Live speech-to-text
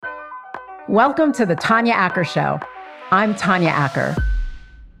Welcome to the Tanya Acker Show. I'm Tanya Acker.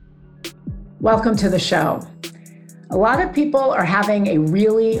 Welcome to the show. A lot of people are having a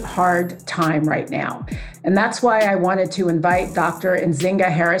really hard time right now. And that's why I wanted to invite Dr.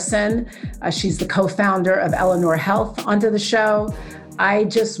 Nzinga Harrison. She's the co-founder of Eleanor Health onto the show. I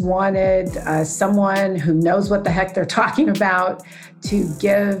just wanted someone who knows what the heck they're talking about to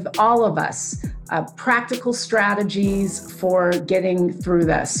give all of us practical strategies for getting through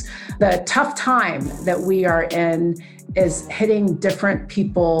this. The tough time that we are in is hitting different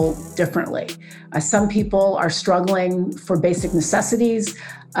people differently. Some people are struggling for basic necessities.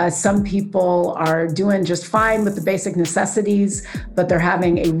 Some people are doing just fine with the basic necessities, but they're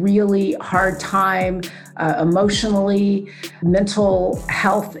having a really hard time emotionally. Mental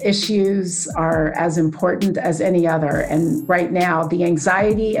health issues are as important as any other. And right now, the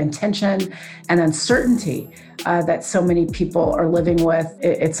anxiety and tension and uncertainty that so many people are living with,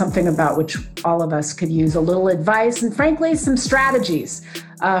 it's something about which all of us could use a little advice and frankly, some strategies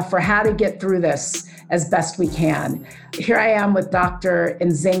for how to get through this as best we can. Here I am with Dr.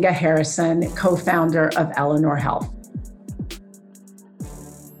 Nzinga Harrison, co-founder of Eleanor Health.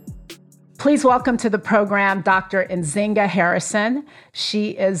 Please welcome to the program Dr. Nzinga Harrison.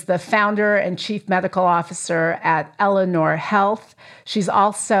 She is the founder and chief medical officer at Eleanor Health. She's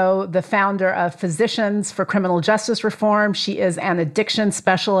also the founder of Physicians for Criminal Justice Reform. She is an addiction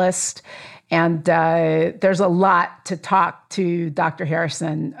specialist. And there's a lot to talk to Dr.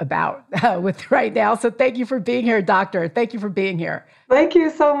 Harrison about with right now. So thank you for being here, doctor. Thank you for being here. Thank you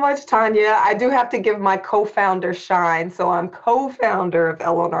so much, Tanya. I do have to give my co-founder shine. So I'm co-founder of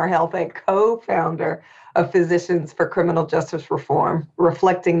Eleanor Health and co-founder of Physicians for Criminal Justice Reform,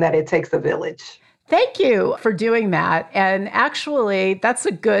 reflecting that it takes a village. Thank you for doing that. And actually, that's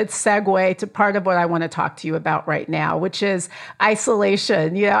a good segue to part of what I want to talk to you about right now, which is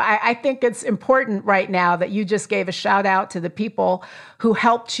isolation. You know, I think it's important right now that you just gave a shout out to the people who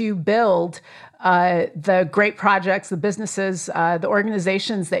helped you build the great projects, the businesses, the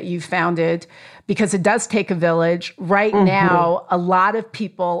organizations that you founded, because it does take a village. Right now, a lot of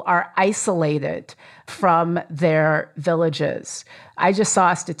people are isolated from their villages. I just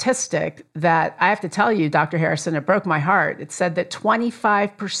saw a statistic that I have to tell you, Dr. Harrison, it broke my heart. It said that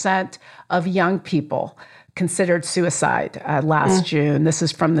 25% of young people considered suicide last June. This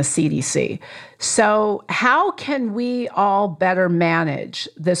is from the CDC. So how can we all better manage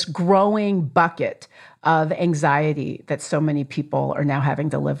this growing bucket of anxiety that so many people are now having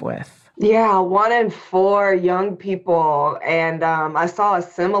to live with? Yeah, 1 in 4 young people. And I saw a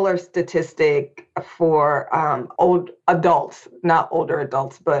similar statistic for old adults, not older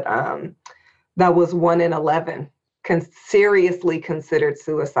adults, but that was 1 in 11 seriously considered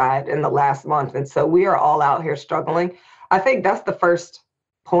suicide in the last month. And so we are all out here struggling. I think that's the first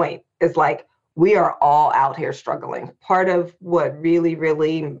point, is like, we are all out here struggling. Part of what really,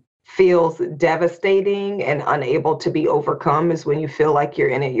 really feels devastating and unable to be overcome is when you feel like you're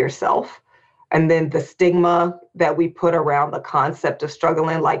in it yourself. And then the stigma that we put around the concept of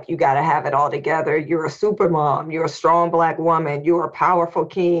struggling, like you got to have it all together. You're a super mom, you're a strong Black woman, you're a powerful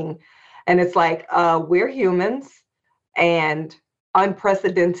king. And it's like, we're humans, and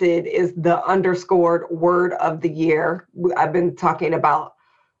unprecedented is the underscored word of the year. I've been talking about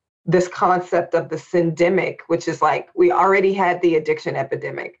this concept of the syndemic, which is like, we already had the addiction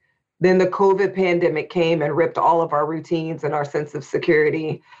epidemic. Then the COVID pandemic came and ripped all of our routines and our sense of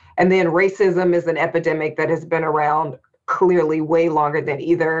security. And then racism is an epidemic that has been around clearly way longer than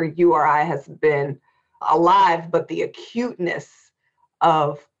either you or I has been alive, but the acuteness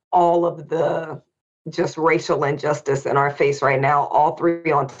of all of the just racial injustice in our face right now, all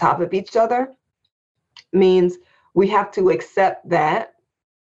three on top of each other, means we have to accept that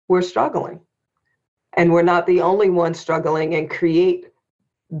we're struggling. And we're not the only ones struggling, and create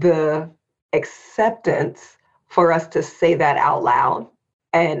the acceptance for us to say that out loud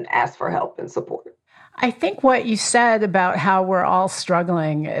and ask for help and support. I think what you said about how we're all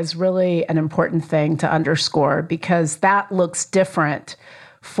struggling is really an important thing to underscore, because that looks different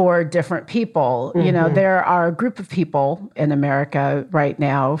for different people. You know, there are a group of people in America right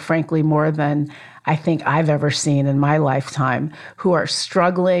now, frankly, more than I think I've ever seen in my lifetime, who are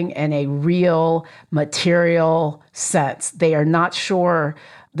struggling in a real material sense. They are not sure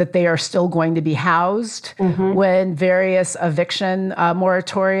that they are still going to be housed when various eviction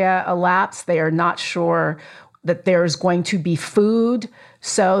moratoria elapse. They are not sure that there's going to be food.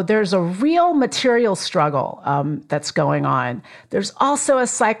 So there's a real material struggle that's going on. There's also a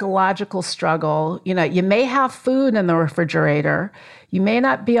psychological struggle. You know, you may have food in the refrigerator. You may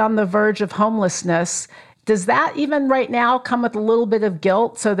not be on the verge of homelessness. does that even right now come with a little bit of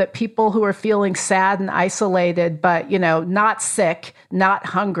guilt so that people who are feeling sad and isolated, but, not sick, not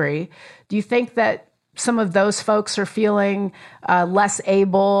hungry, do you think that some of those folks are feeling less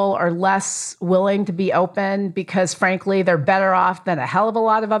able or less willing to be open because, frankly, they're better off than a hell of a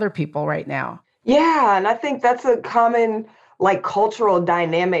lot of other people right now? Yeah, and I think that's a common cultural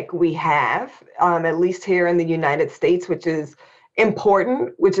dynamic we have, at least here in the United States, which is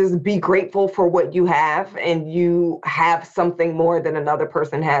important, which is be grateful for what you have, and you have something more than another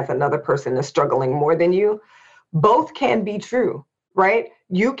person has. Another person is struggling more than you. Both can be true, right?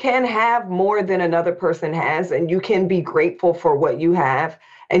 You can have more than another person has, and you can be grateful for what you have,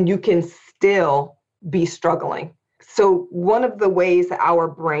 and you can still be struggling. So one of the ways our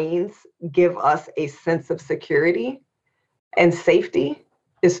brains give us a sense of security and safety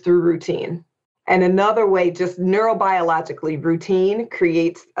is through routine. And another way, just neurobiologically, routine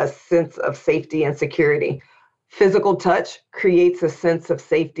creates a sense of safety and security. Physical touch creates a sense of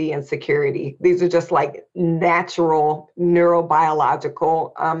safety and security. These are just natural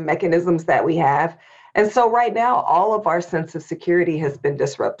neurobiological mechanisms that we have. And so right now, all of our sense of security has been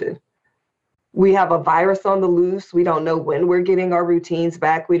disrupted. We have a virus on the loose. We don't know when we're getting our routines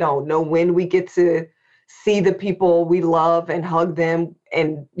back. We don't know when we get to see the people we love and hug them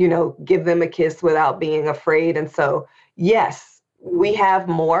and, give them a kiss without being afraid. And so, yes, we have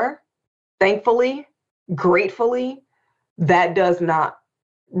more, thankfully, gratefully. That does not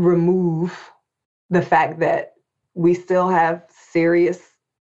remove the fact that we still have serious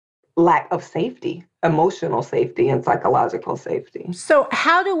lack of safety, emotional safety and psychological safety. So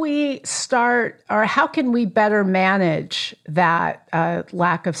how do we start, or how can we better manage that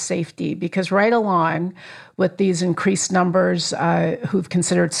lack of safety? Because right along with these increased numbers who've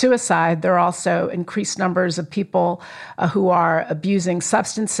considered suicide, there are also increased numbers of people who are abusing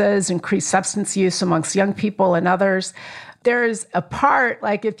substances, increased substance use amongst young people and others. There's a part,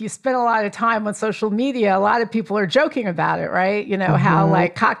 if you spend a lot of time on social media, a lot of people are joking about it, right? How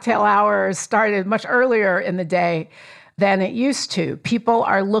cocktail hours started much earlier in the day than it used to. People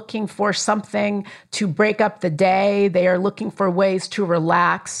are looking for something to break up the day. They are looking for ways to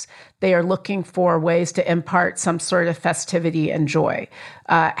relax. They are looking for ways to impart some sort of festivity and joy.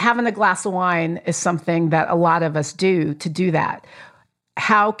 Having a glass of wine is something that a lot of us do to do that.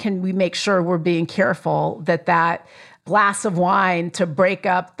 How can we make sure we're being careful that glass of wine to break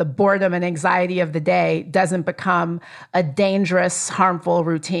up the boredom and anxiety of the day doesn't become a dangerous, harmful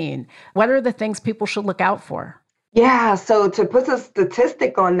routine? What are the things people should look out for? Yeah, so to put a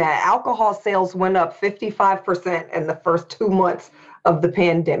statistic on that, alcohol sales went up 55% in the first 2 months of the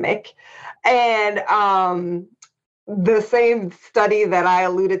pandemic. And the same study that I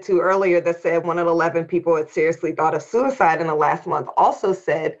alluded to earlier that said 1 in 11 people had seriously thought of suicide in the last month also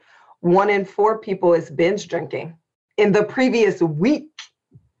said 1 in 4 people is binge drinking in the previous week.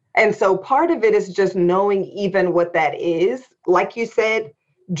 And so part of it is just knowing even what that is. Like you said,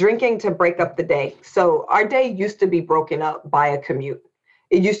 drinking to break up the day. So our day used to be broken up by a commute.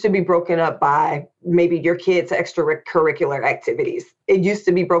 It used to be broken up by maybe your kids' extracurricular activities. It used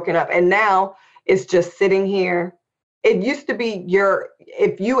to be broken up. And now it's just sitting here. It used to be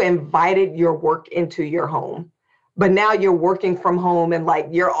if you invited your work into your home. But now you're working from home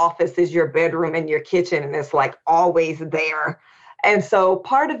and your office is your bedroom and your kitchen and it's always there. And so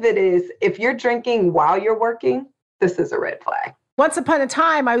part of it is if you're drinking while you're working, this is a red flag. Once upon a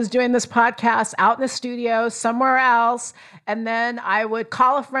time, I was doing this podcast out in the studio somewhere else. And then I would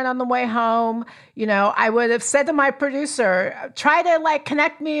call a friend on the way home. I would have said to my producer, try to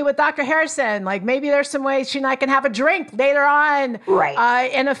connect me with Dr. Harrison. Maybe there's some way she and I can have a drink later on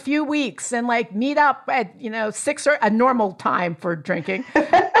in a few weeks and meet up at, 6 or a normal time for drinking.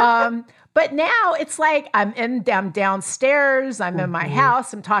 But now it's I'm downstairs, I'm in my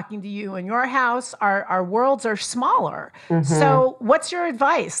house, I'm talking to you in your house. Our worlds are smaller. So what's your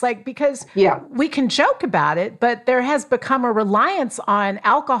advice? Because we can joke about it, but there has become a reliance on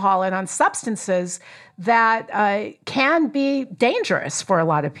alcohol and on substances that can be dangerous for a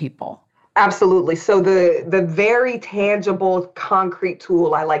lot of people. Absolutely. So the very tangible, concrete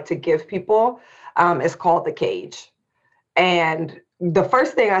tool I like to give people is called the cage. And the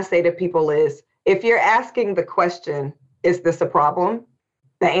first thing I say to people is, if you're asking the question, is this a problem?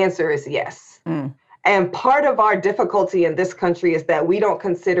 The answer is yes. And part of our difficulty in this country is that we don't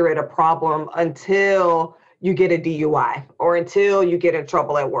consider it a problem until you get a DUI or until you get in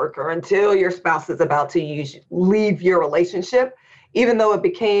trouble at work or until your spouse is about to leave your relationship, even though it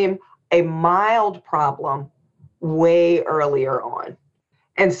became a mild problem way earlier on.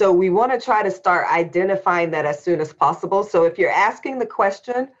 And so we want to try to start identifying that as soon as possible. So if you're asking the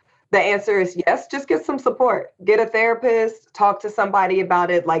question, The answer is yes. Just get some support. Get a therapist, talk to somebody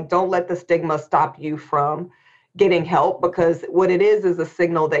about it. Like, don't let the stigma stop you from getting help, because what it is a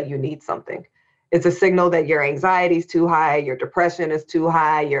signal that you need something. It's a signal that your anxiety is too high, your depression is too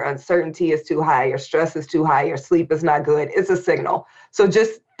high, your uncertainty is too high, your stress is too high, your sleep is not good. It's a signal. So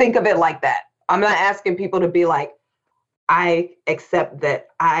just think of it like that. I'm not asking people to be like, I accept that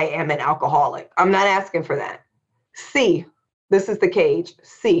I am an alcoholic. I'm not asking for that. C, this is the cage.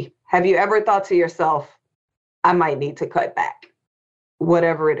 C, have you ever thought to yourself, I might need to cut back,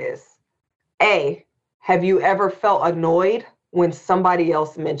 whatever it is? A, have you ever felt annoyed when somebody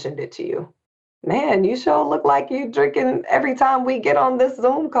else mentioned it to you? Man, you sure look like you're drinking every time we get on this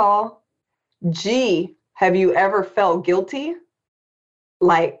Zoom call. G, have you ever felt guilty?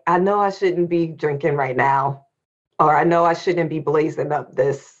 Like, I know I shouldn't be drinking right now, or I know I shouldn't be blazing up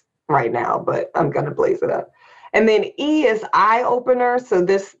this right now, but I'm going to blaze it up. And then E is eye opener. So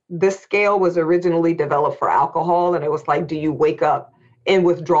this scale was originally developed for alcohol, and it was like, do you wake up in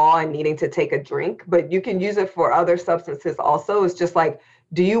withdrawal and needing to take a drink? But you can use it for other substances also. It's just like,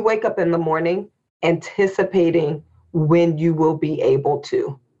 do you wake up in the morning anticipating when you will be able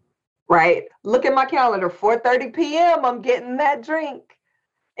to, right? Look at my calendar, 4:30 p.m., I'm getting that drink.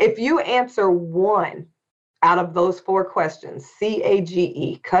 If you answer one out of those four questions,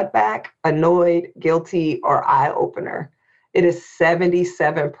 CAGE, cutback, annoyed, guilty, or eye opener, it is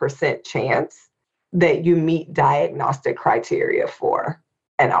 77% chance that you meet diagnostic criteria for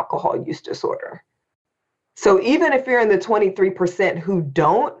an alcohol use disorder. So even if you're in the 23% who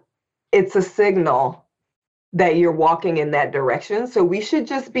don't, it's a signal that you're walking in that direction. So we should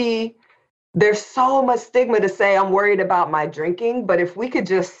just be, there's so much stigma to say, I'm worried about my drinking, but if we could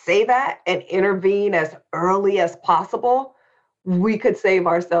just say that and intervene as early as possible, we could save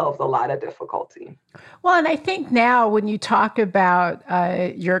ourselves a lot of difficulty. Well, and I think now when you talk about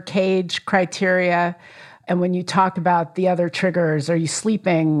your CAGE criteria, and when you talk about the other triggers, are you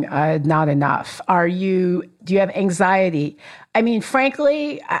sleeping not enough? Do you have anxiety? I mean,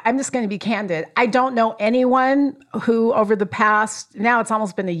 frankly, I'm just going to be candid. I don't know anyone who over the past, now it's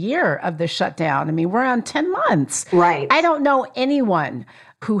almost been a year of the shutdown. I mean, we're on 10 months. Right. I don't know anyone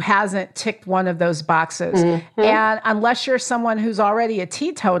who hasn't ticked one of those boxes. Mm-hmm. And unless you're someone who's already a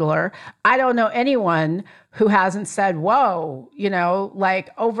teetotaler, I don't know anyone who hasn't said, whoa, like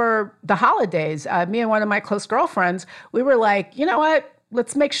over the holidays, me and one of my close girlfriends, we were like, you know what?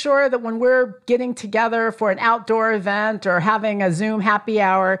 Let's make sure that when we're getting together for an outdoor event or having a Zoom happy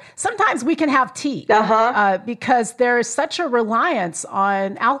hour, sometimes we can have tea. Because there is such a reliance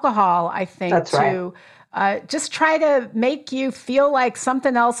on alcohol, I think, That's to just try to make you feel like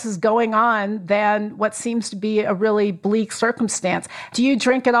something else is going on than what seems to be a really bleak circumstance. Do you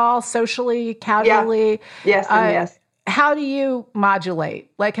drink at all socially, casually? Yeah. Yes and yes. How do you modulate?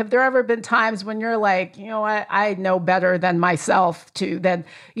 Like, have there ever been times when you're like, you know what, I know better than myself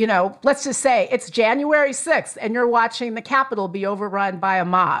let's just say it's January 6th and you're watching the Capitol be overrun by a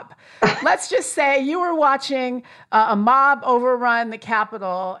mob. Let's just say you were watching a mob overrun the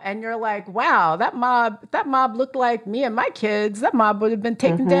Capitol and you're like, wow, that mob looked like me and my kids. That mob would have been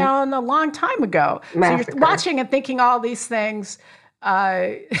taken down a long time ago. Massacre. So you're watching and thinking all these things.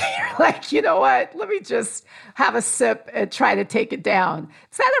 You're like, you know what? Let me just have a sip and try to take it down.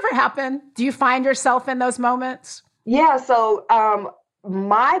 Does that ever happen? Do you find yourself in those moments? Yeah. So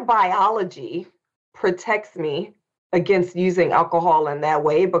my biology protects me against using alcohol in that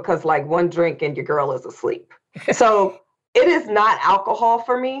way, because like one drink and your girl is asleep. So it is not alcohol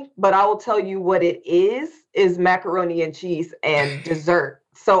for me, but I will tell you what it is macaroni and cheese and dessert.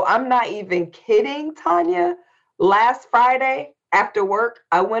 So I'm not even kidding, Tanya. Last Friday, after work,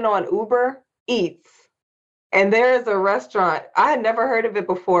 I went on Uber Eats, and there is a restaurant. I had never heard of it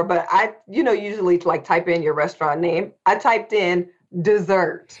before, but I, usually like type in your restaurant name. I typed in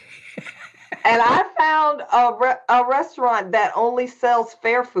dessert, and I found a restaurant that only sells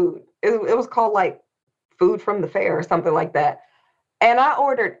fair food. It was called like Food from the Fair or something like that. And I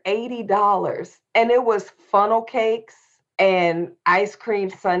ordered $80, and it was funnel cakes and ice cream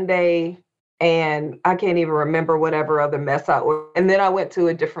sundae. And I can't even remember whatever other mess I ordered. And then I went to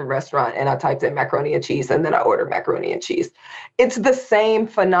a different restaurant and I typed in macaroni and cheese, and then I ordered macaroni and cheese. It's the same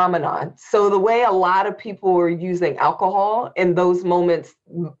phenomenon. So the way a lot of people are using alcohol in those moments,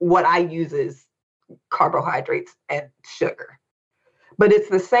 what I use is carbohydrates and sugar. But it's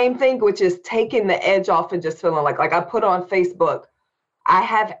the same thing, which is taking the edge off and just feeling like I put on Facebook, I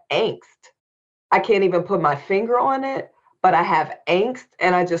have angst. I can't even put my finger on it, but I have angst,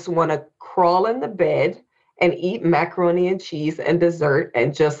 and I just want to crawl in the bed and eat macaroni and cheese and dessert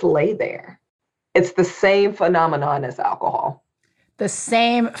and just lay there. It's the same phenomenon as alcohol. the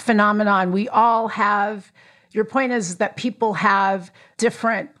same phenomenon. We all have, your point is that people have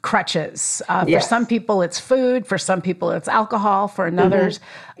different crutches. For Yes. some people, it's food. For some people, it's alcohol. For others,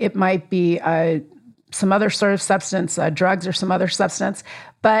 it might be some other sort of substance, drugs or some other substance.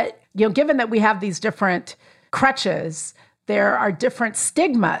 But given that we have these different crutches, there are different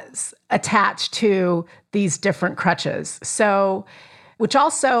stigmas attached to these different crutches. So, which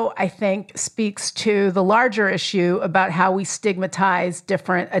also, I think, speaks to the larger issue about how we stigmatize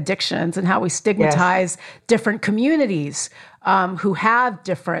different addictions and how we stigmatize different communities who have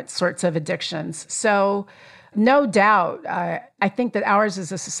different sorts of addictions. So no doubt, I think that ours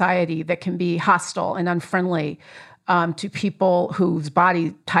is a society that can be hostile and unfriendly to people whose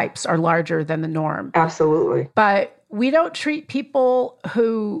body types are larger than the norm. Absolutely. But we don't treat people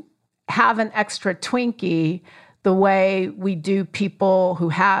who have an extra Twinkie the way we do people who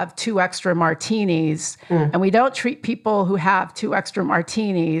have 2 extra martinis. And we don't treat people who have 2 extra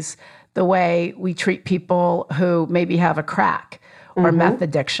martinis the way we treat people who maybe have a crack or meth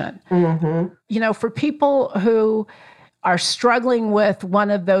addiction. For people who are struggling with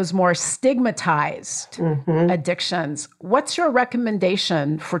one of those more stigmatized addictions, what's your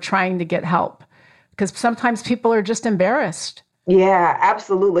recommendation for trying to get help? Because sometimes people are just embarrassed. Yeah,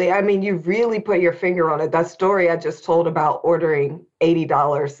 absolutely. I mean, you really put your finger on it. That story I just told about ordering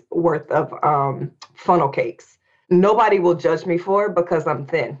 $80 worth of funnel cakes. Nobody will judge me for it because I'm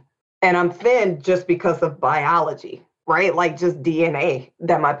thin. And I'm thin just because of biology, right? Like just DNA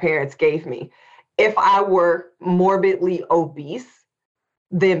that my parents gave me. If I were morbidly obese,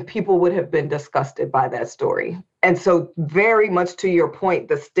 then people would have been disgusted by that story. And so very much to your point,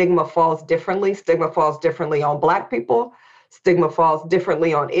 the stigma falls differently. Stigma falls differently on Black people. Stigma falls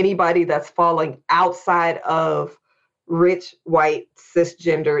differently on anybody that's falling outside of rich, white,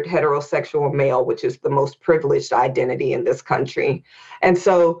 cisgendered, heterosexual male, which is the most privileged identity in this country. And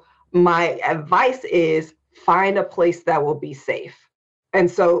so my advice is find a place that will be safe. And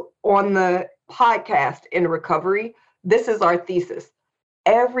so on the podcast In Recovery, this is our thesis.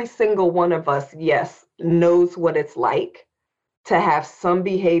 Every single one of us, yes, knows what it's like to have some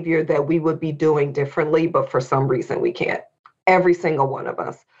behavior that we would be doing differently, but for some reason we can't. Every single one of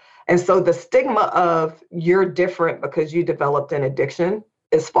us. And so the stigma of you're different because you developed an addiction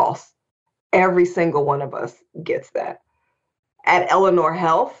is false. Every single one of us gets that. At Eleanor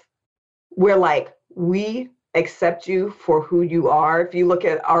Health, we're like, we accept you for who you are. If you look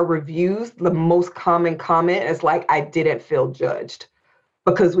at our reviews, the most common comment is like, I didn't feel judged,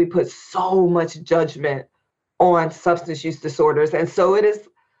 because we put so much judgment on substance use disorders. And so it is,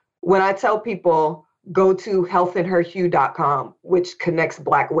 when I tell people, go to healthinherhue.com, which connects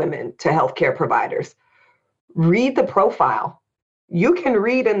Black women to healthcare providers. Read the profile. You can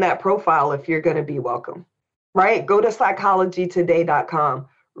read in that profile if you're going to be welcome, right? Go to psychologytoday.com.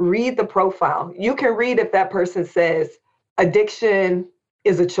 Read the profile. You can read if that person says addiction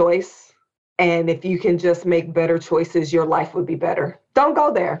is a choice, and if you can just make better choices, your life would be better. Don't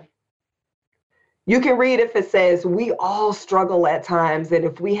go there. You can read if it says we all struggle at times, and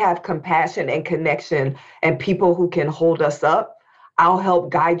if we have compassion and connection and people who can hold us up, I'll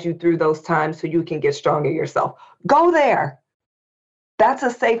help guide you through those times so you can get stronger yourself. Go there. That's a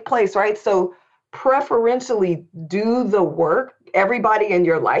safe place, right? So preferentially do the work. Everybody in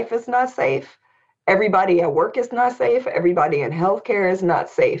your life is not safe. Everybody at work is not safe. Everybody in healthcare is not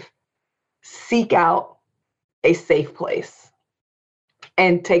safe. Seek out a safe place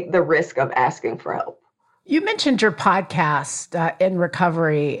and take the risk of asking for help. You mentioned your podcast, In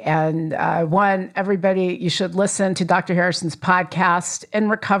Recovery, and everybody, you should listen to Dr. Harrison's podcast, In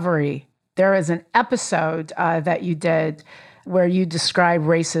Recovery. There is an episode that you did where you describe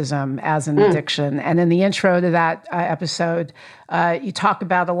racism as an addiction. And in the intro to that episode, you talk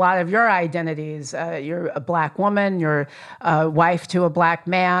about a lot of your identities. You're a Black woman, you're a wife to a Black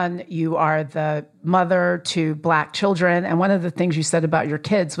man, you are the mother to Black children. And one of the things you said about your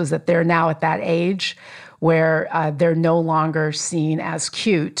kids was that they're now at that age where they're no longer seen as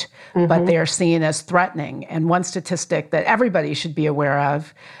cute, but they are seen as threatening. And one statistic that everybody should be aware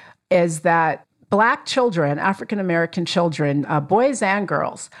of is that Black children, African-American children, boys and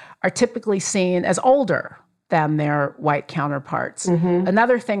girls, are typically seen as older than their white counterparts.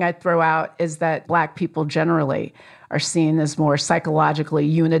 Another thing I'd throw out is that Black people generally are seen as more psychologically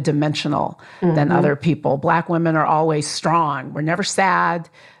unidimensional than other people. Black women are always strong. We're never sad.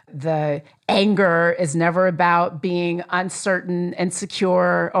 The anger is never about being uncertain,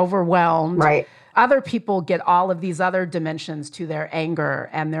 insecure, overwhelmed. Right. Other people get all of these other dimensions to their anger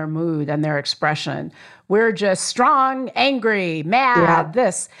and their mood and their expression. We're just strong, angry, mad,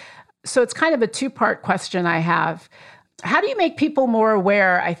 this. So it's kind of a two-part question I have. How do you make people more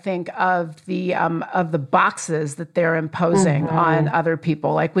aware, I think, of the boxes that they're imposing on other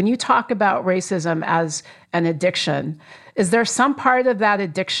people? Like when you talk about racism as an addiction, is there some part of that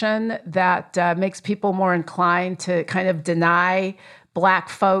addiction that makes people more inclined to kind of deny Black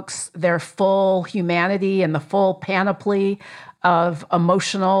folks their full humanity and the full panoply of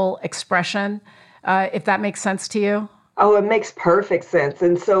emotional expression, if that makes sense to you? Oh, it makes perfect sense.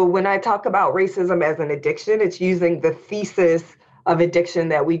 And so when I talk about racism as an addiction, it's using the thesis of addiction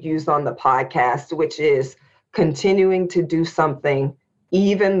that we used on the podcast, which is continuing to do something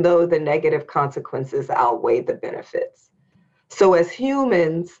even though the negative consequences outweigh the benefits. So as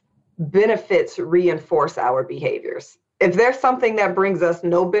humans, benefits reinforce our behaviors. If there's something that brings us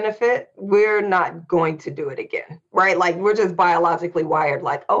no benefit, we're not going to do it again, right? Like we're just biologically wired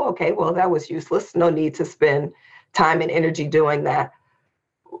like, oh, okay, well, that was useless. No need to spend time and energy doing that.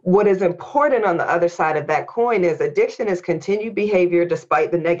 What is important on the other side of that coin is addiction is continued behavior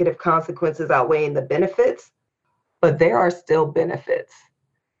despite the negative consequences outweighing the benefits, but there are still benefits.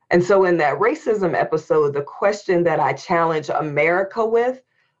 And so in that racism episode, the question that I challenge America with,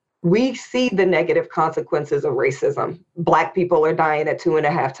 we see the negative consequences of racism. Black people are dying at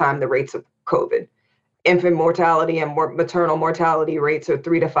 2.5 times the rates of COVID. Infant mortality and maternal mortality rates are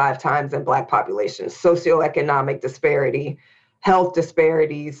 3 to 5 times in Black populations. Socioeconomic disparity, health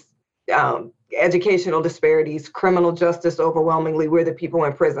disparities, educational disparities, criminal justice, overwhelmingly, we're the people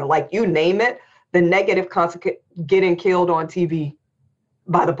in prison. Like you name it, the negative consequence, getting killed on TV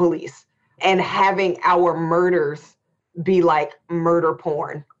by the police and having our murders be like murder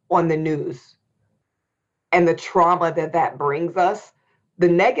porn on the news and the trauma that that brings us, the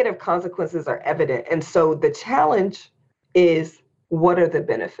negative consequences are evident. And so the challenge is, what are the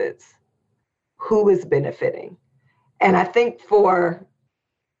benefits? Who is benefiting? And I think for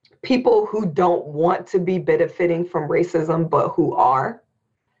people who don't want to be benefiting from racism, but who are,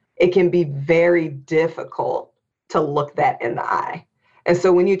 it can be very difficult to look that in the eye. And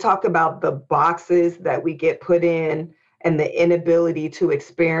so when you talk about the boxes that we get put in and the inability to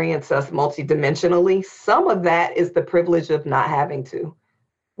experience us multidimensionally, some of that is the privilege of not having to.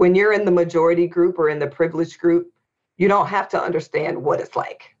 When you're in the majority group or in the privileged group, you don't have to understand what it's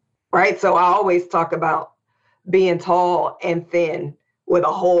like, right? So I always talk about being tall and thin with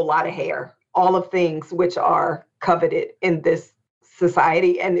a whole lot of hair, all of things which are coveted in this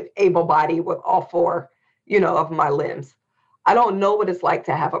society, and able-bodied with all 4, of my limbs. I don't know what it's like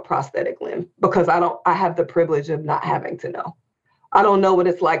to have a prosthetic limb because I have the privilege of not having to know. I don't know what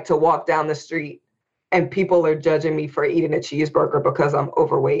it's like to walk down the street and people are judging me for eating a cheeseburger because I'm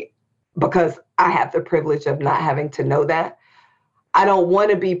overweight, because I have the privilege of not having to know that. I don't want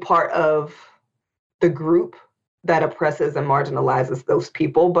to be part of the group that oppresses and marginalizes those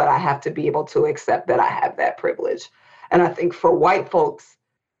people, but I have to be able to accept that I have that privilege. And I think for white folks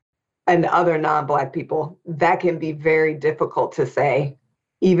and other non-Black people, that can be very difficult to say,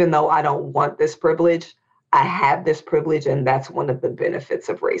 even though I don't want this privilege, I have this privilege, and that's one of the benefits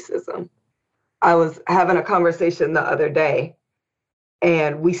of racism. I was having a conversation the other day,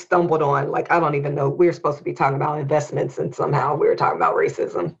 and we stumbled on, I don't even know, we were supposed to be talking about investments, and somehow we were talking about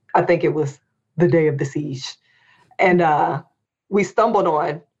racism. I think it was the day of the siege. And we stumbled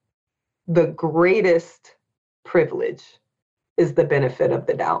on the greatest privilege is the benefit of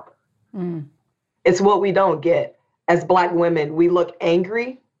the doubt. Mm. It's what we don't get. As Black women, we look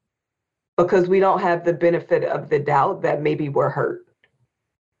angry because we don't have the benefit of the doubt that maybe we're hurt.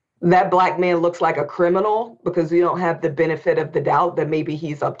 That Black man looks like a criminal because we don't have the benefit of the doubt that maybe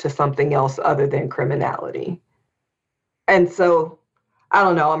he's up to something else other than criminality. And so, I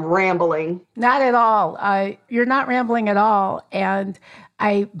don't know, I'm rambling. Not at all. You're not rambling at all. And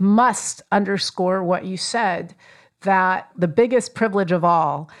I must underscore what you said, that the biggest privilege of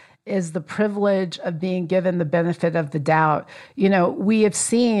all is the privilege of being given the benefit of the doubt. We have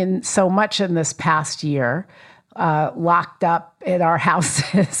seen so much in this past year, locked up in our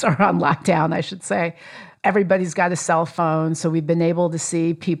houses, or on lockdown, I should say. Everybody's got a cell phone, so we've been able to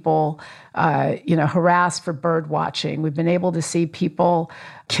see people, harassed for bird watching. We've been able to see people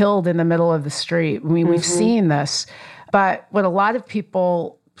killed in the middle of the street. I mean, we've seen this. But what a lot of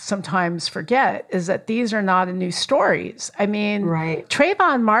people sometimes forget is that these are not new stories. I mean, right.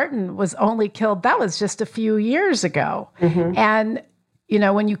 Trayvon Martin was only killed, that was just a few years ago. Mm-hmm. And,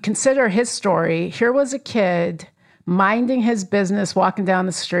 when you consider his story, here was a kid minding his business, walking down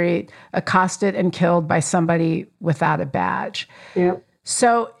the street, accosted and killed by somebody without a badge. Yep.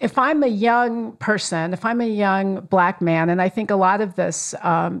 So if I'm a young person, if I'm a young Black man, and I think a lot of this,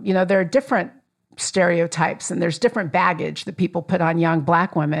 there are different stereotypes and there's different baggage that people put on young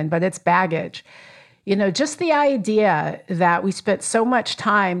Black women, but it's baggage. Just the idea that we spent so much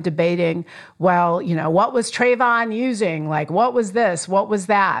time debating, well, what was Trayvon using? Like, what was this? What was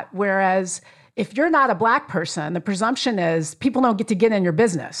that? Whereas if you're not a Black person, the presumption is people don't get to get in your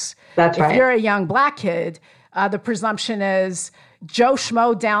business. That's right. If you're a young Black kid, the presumption is Joe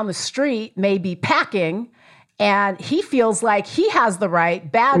Schmo down the street may be packing and he feels like he has the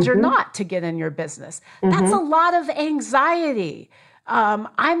right, badge or not, to get in your business. That's a lot of anxiety.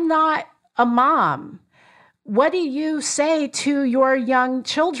 I'm not a mom. What do you say to your young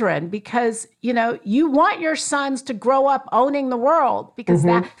children? Because, you want your sons to grow up owning the world, because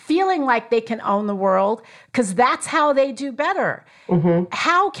that feeling like they can own the world, because that's how they do better.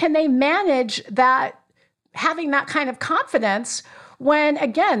 How can they manage that, having that kind of confidence when,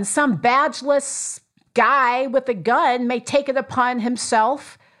 again, some badgeless guy with a gun may take it upon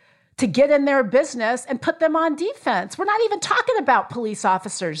himself to get in their business and put them on defense? We're not even talking about police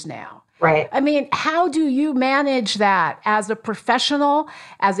officers now. Right. I mean, how do you manage that as a professional,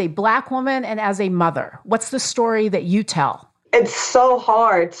 as a Black woman, and as a mother? What's the story that you tell? It's so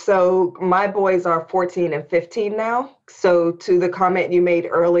hard. So my boys are 14 and 15 now. So to the comment you made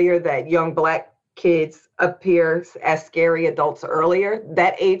earlier that young Black kids appear as scary adults earlier,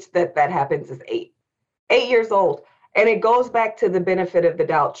 that age that happens is 8 years old. And it goes back to the benefit of the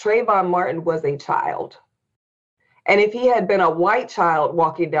doubt. Trayvon Martin was a child. And if he had been a white child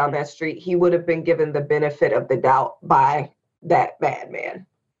walking down that street, he would have been given the benefit of the doubt by that madman.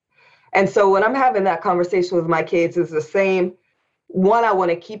 And so when I'm having that conversation with my kids, it's the same. One, I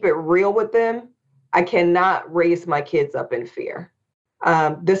want to keep it real with them. I cannot raise my kids up in fear.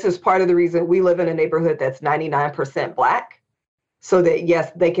 This is part of the reason we live in a neighborhood that's 99% Black, so that,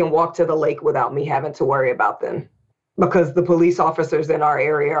 yes, they can walk to the lake without me having to worry about them, because the police officers in our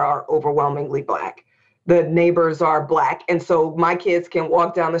area are overwhelmingly Black. The neighbors are Black. And so my kids can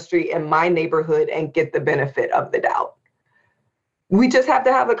walk down the street in my neighborhood and get the benefit of the doubt. We just have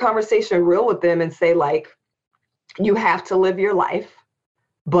to have a conversation real with them and say, like, you have to live your life,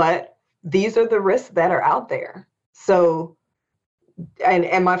 but these are the risks that are out there. So,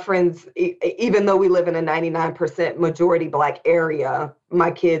 and my friends, even though we live in a 99% majority Black area, my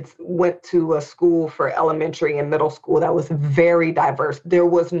kids went to a school for elementary and middle school that was very diverse. There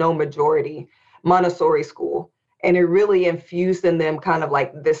was no majority. Montessori school. And it really infused in them kind of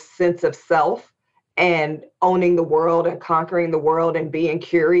like this sense of self and owning the world and conquering the world and being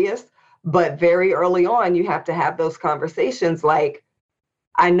curious. But very early on, you have to have those conversations like,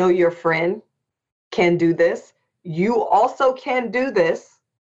 I know your friend can do this. You also can do this.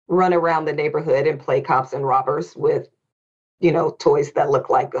 Run around the neighborhood and play cops and robbers with, toys that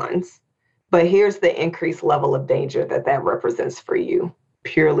look like guns. But here's the increased level of danger that represents for you,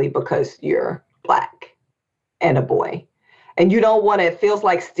 purely because you're Black and a boy. And you don't want to, it feels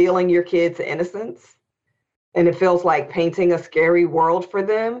like stealing your kids' innocence. And it feels like painting a scary world for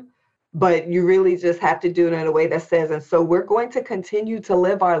them. But you really just have to do it in a way that says, and so we're going to continue to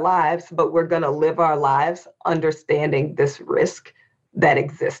live our lives, but we're going to live our lives understanding this risk that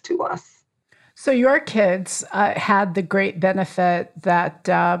exists to us. So your kids had the great benefit that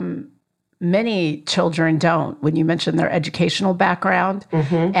many children don't, when you mention their educational background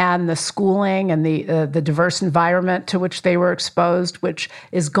and the schooling and the diverse environment to which they were exposed, which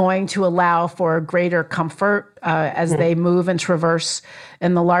is going to allow for greater comfort as they move and traverse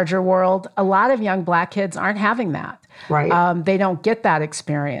in the larger world. A lot of young Black kids aren't having that. Right. They don't get that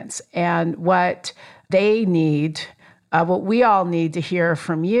experience. And what they need, what we all need to hear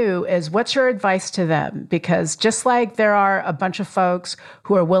from you is, what's your advice to them? Because just like there are a bunch of folks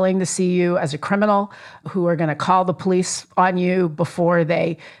who are willing to see you as a criminal, who are going to call the police on you before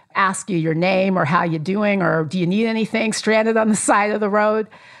they ask you your name or how you're doing, or do you need anything, stranded on the side of the road.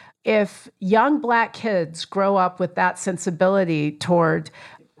 If young Black kids grow up with that sensibility toward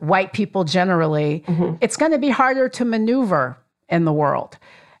white people generally, it's going to be harder to maneuver in the world.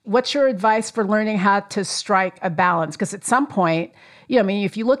 What's your advice for learning how to strike a balance? Because at some point,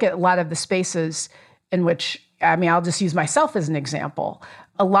 if you look at a lot of the spaces in which, I'll just use myself as an example.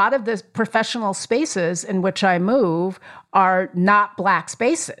 A lot of the professional spaces in which I move are not Black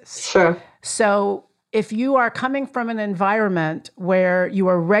spaces. Sure. So if you are coming from an environment where you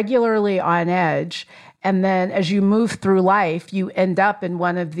are regularly on edge, and then as you move through life, you end up in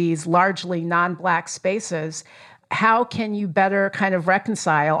one of these largely non-Black spaces, how can you better kind of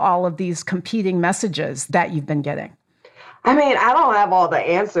reconcile all of these competing messages that you've been getting? I don't have all the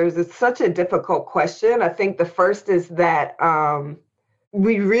answers. It's such a difficult question. I think the first is that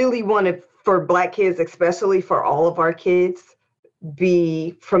we really want to, for Black kids, especially for all of our kids,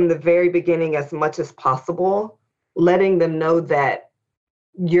 be from the very beginning as much as possible, letting them know that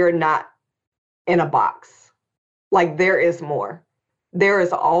you're not in a box. Like there is more. There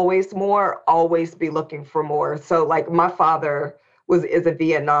is always more, always be looking for more. So like my father is a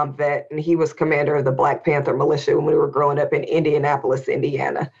Vietnam vet, and he was commander of the Black Panther militia when we were growing up in Indianapolis,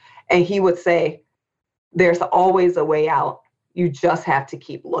 Indiana. And he would say, there's always a way out. You just have to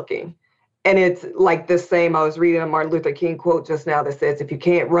keep looking. And it's like the same, I was reading a Martin Luther King quote just now that says, if you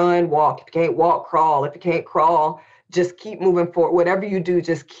can't run, walk. If you can't walk, crawl. If you can't crawl, just keep moving forward. Whatever you do,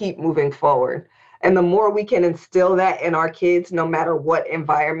 just keep moving forward. And the more we can instill that in our kids, no matter what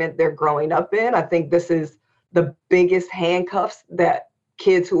environment they're growing up in, I think this is the biggest handcuffs that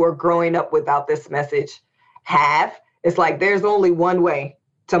kids who are growing up without this message have. It's like there's only one way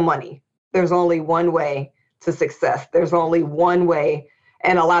to money. There's only one way to success. There's only one way.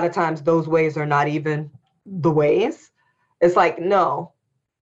 And a lot of times those ways are not even the ways. It's like, no,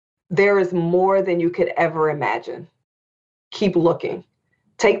 there is more than you could ever imagine. Keep looking.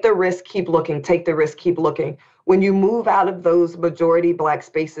 Take the risk, keep looking. Take the risk, keep looking. When you move out of those majority Black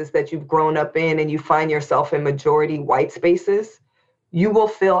spaces that you've grown up in and you find yourself in majority white spaces, you will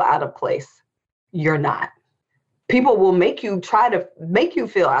feel out of place. You're not. People will try to make you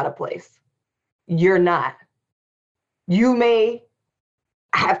feel out of place. You're not. You may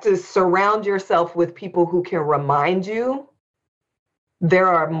have to surround yourself with people who can remind you there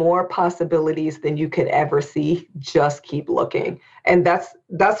are more possibilities than you could ever see. Just keep looking. And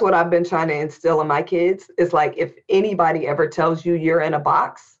that's what I've been trying to instill in my kids. It's like, if anybody ever tells you you're in a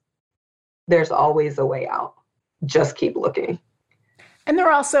box, there's always a way out. Just keep looking. And there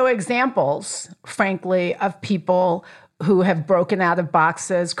are also examples, frankly, of people who have broken out of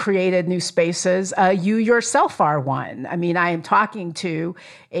boxes, created new spaces. You yourself are one. I mean, I am talking to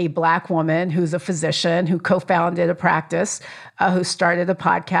a Black woman who's a physician, who co-founded a practice, who started a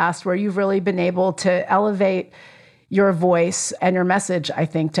podcast, where you've really been able to elevate your voice and your message, I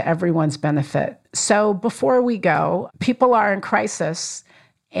think, to everyone's benefit. So before we go, people are in crisis,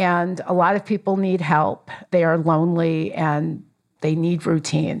 and a lot of people need help. They are lonely and they need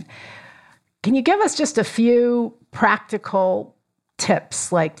routine. Can you give us just a few practical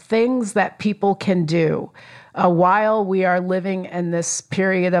tips, like things that people can do while we are living in this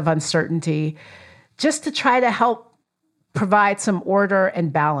period of uncertainty, just to try to help provide some order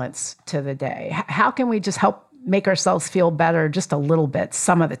and balance to the day? How can we just help make ourselves feel better just a little bit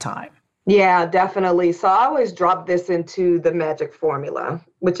some of the time? Yeah, definitely. So I always drop this into the magic formula,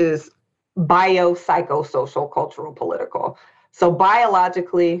 which is bio, psycho, social, cultural, political. So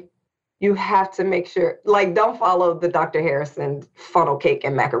biologically, you have to make sure, like, don't follow the Dr. Harrison funnel cake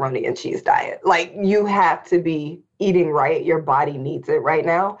and macaroni and cheese diet. Like, you have to be eating right. Your body needs it right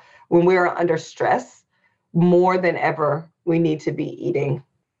now. When we are under stress, more than ever, we need to be eating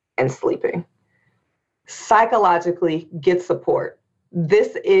and sleeping. Psychologically, get support.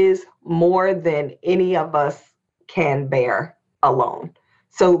 This is more than any of us can bear alone.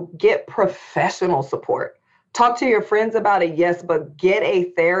 So get professional support. Talk to your friends about it, yes, but get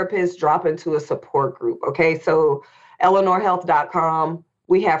a therapist, drop into a support group, okay? So EleanorHealth.com,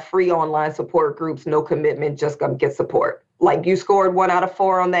 we have free online support groups, no commitment, just come get support. Like, you scored 1 out of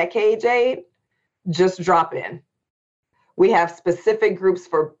 4 on that KJ, just drop in. We have specific groups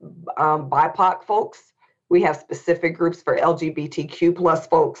for BIPOC folks. We have specific groups for LGBTQ plus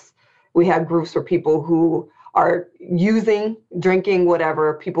folks. We have groups for people who are using, drinking,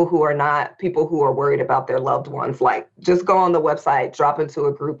 whatever, people who are not, people who are worried about their loved ones. Like, just go on the website, drop into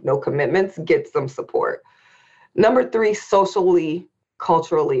a group, no commitments, get some support. Number 3, socially,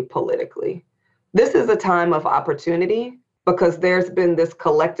 culturally, politically. This is a time of opportunity because there's been this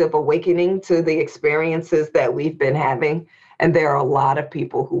collective awakening to the experiences that we've been having, and there are a lot of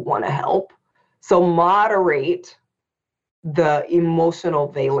people who want to help. So moderate the emotional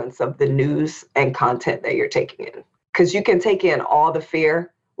valence of the news and content that you're taking in. Because you can take in all the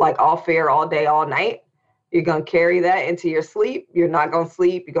fear, like all fear all day, all night. You're going to carry that into your sleep. You're not going to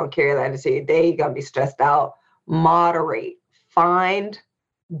sleep. You're going to carry that into your day. You're going to be stressed out. Moderate. Find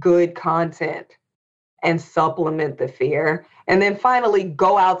good content and supplement the fear. And then finally,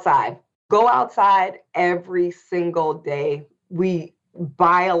 go outside. Go outside every single day. We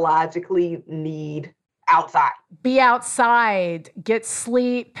biologically need outside. Be outside, get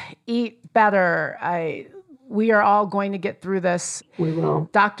sleep, eat better. We are all going to get through this. We will.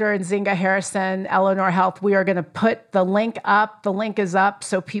 Dr. Nzinga Harrison, Eleanor Health, we are going to put the link up. The link is up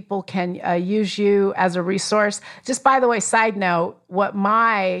so people can use you as a resource. Just by the way, side note, what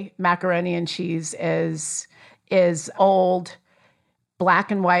my macaroni and cheese is old,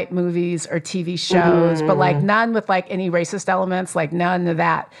 black and white movies or TV shows, but like none with like any racist elements, like none of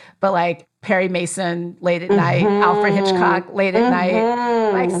that. But like Perry Mason, Late at Night, Alfred Hitchcock, Late at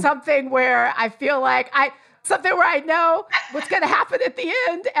Night, like something where I feel like something where I know what's going to happen at the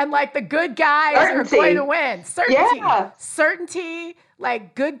end, and like the good guys are going to win. Certainty,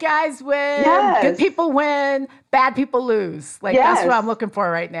 like good guys win, good people win, bad people lose. Like that's what I'm looking for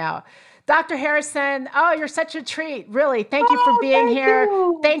right now. Dr. Harrison, oh, you're such a treat. Really, thank you for being here.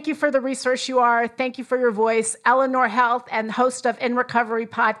 Thank you for the resource you are. Thank you for your voice. Eleanor Health and host of In Recovery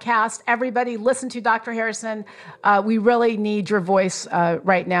podcast. Everybody listen to Dr. Harrison. We really need your voice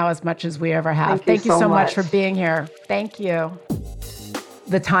right now as much as we ever have. Thank you so much for being here. Thank you.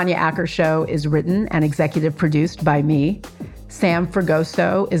 The Tanya Acker Show is written and executive produced by me. Sam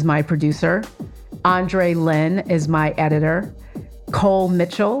Fragoso is my producer. Andre Lynn is my editor. Cole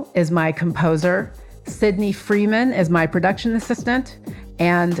Mitchell is my composer. Sydney Freeman is my production assistant.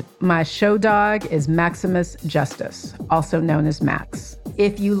 And my show dog is Maximus Justice, also known as Max.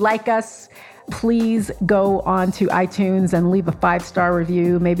 If you like us, please go on to iTunes and leave a 5-star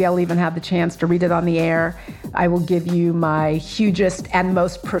review. Maybe I'll even have the chance to read it on the air. I will give you my hugest and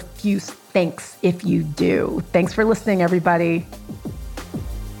most profuse thanks if you do. Thanks for listening, everybody.